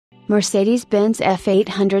Mercedes-Benz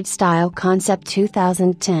F800 Style Concept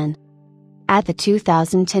 2010. At the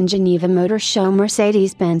 2010 Geneva Motor Show,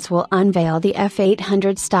 Mercedes-Benz will unveil the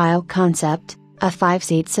F800 Style Concept, a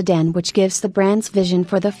 5-seat sedan which gives the brand's vision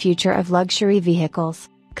for the future of luxury vehicles,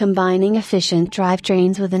 combining efficient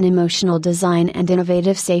drivetrains with an emotional design and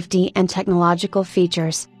innovative safety and technological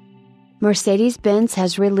features. Mercedes-Benz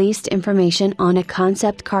has released information on a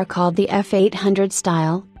concept car called the F800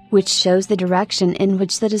 Style, which shows the direction in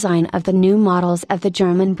which the design of the new models of the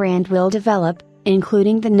German brand will develop,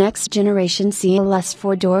 including the next-generation CLS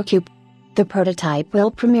 4-door coupe. The prototype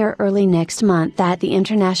will premiere early next month at the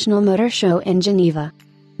International Motor Show in Geneva.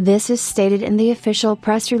 This is stated in the official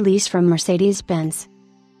press release from Mercedes-Benz.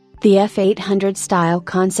 The F800 Style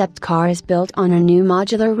concept car is built on a new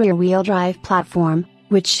modular rear-wheel drive platform,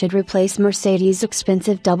 which should replace Mercedes'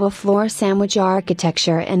 expensive double-floor sandwich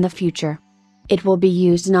architecture in the future. It will be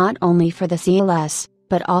used not only for the CLS,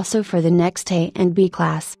 but also for the next A and B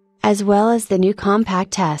class, as well as the new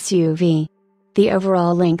compact SUV. The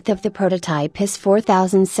overall length of the prototype is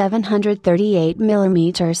 4,738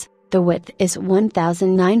 mm, the width is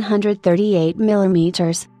 1,938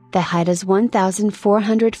 mm, the height is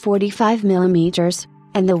 1,445 mm,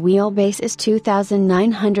 and the wheelbase is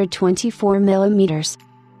 2,924 mm.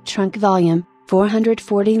 Trunk volume,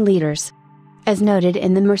 440 liters. As noted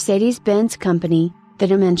in the Mercedes-Benz company, the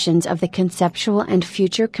dimensions of the conceptual and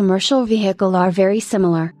future commercial vehicle are very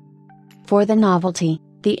similar. For the novelty,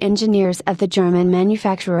 the engineers of the German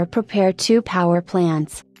manufacturer prepared two power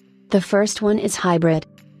plants. The first one is hybrid.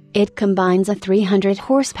 It combines a 300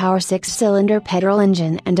 horsepower 6-cylinder petrol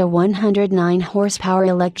engine and a 109 horsepower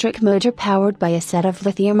electric motor powered by a set of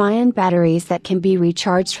lithium-ion batteries that can be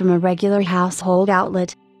recharged from a regular household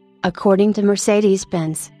outlet. According to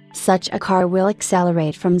Mercedes-Benz, such a car will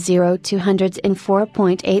accelerate from 0 to 100 in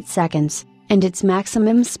 4.8 seconds, and its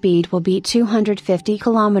maximum speed will be 250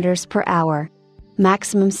 km per hour.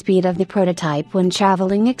 Maximum speed of the prototype when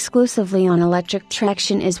traveling exclusively on electric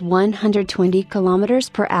traction is 120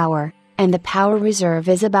 km per hour, and the power reserve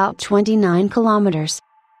is about 29 km.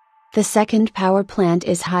 The second power plant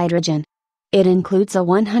is hydrogen. It includes a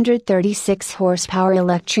 136 horsepower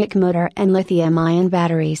electric motor and lithium-ion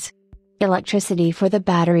batteries. Electricity for the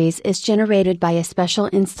batteries is generated by a special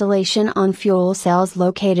installation on fuel cells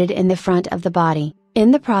located in the front of the body,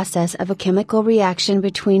 in the process of a chemical reaction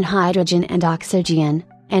between hydrogen and oxygen,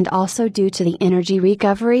 and also due to the energy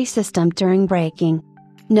recovery system during braking.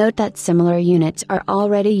 Note that similar units are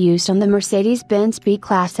already used on the Mercedes-Benz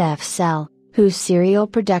B-Class F-Cell, whose serial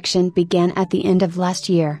production began at the end of last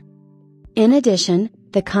year. In addition,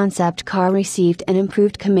 the concept car received an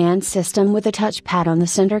improved command system with a touchpad on the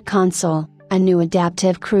center console, a new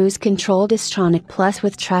adaptive cruise control Distronic Plus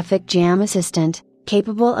with traffic jam assistant,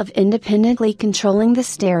 capable of independently controlling the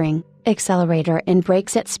steering, accelerator and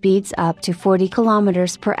brakes at speeds up to 40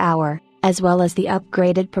 km per hour, as well as the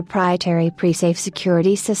upgraded proprietary pre-safe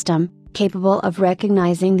security system, capable of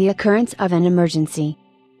recognizing the occurrence of an emergency.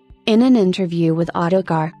 In an interview with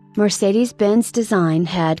Autocar, Mercedes-Benz design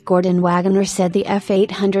head Gordon Wagoner said the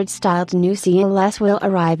F800 styled new CLS will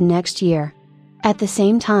arrive next year. At the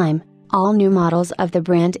same time, all new models of the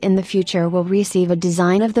brand in the future will receive a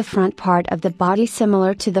design of the front part of the body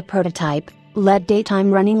similar to the prototype. LED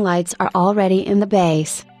daytime running lights are already in the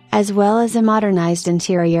base, as well as a modernized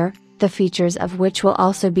interior, the features of which will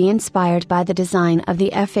also be inspired by the design of the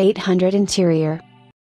F800 interior.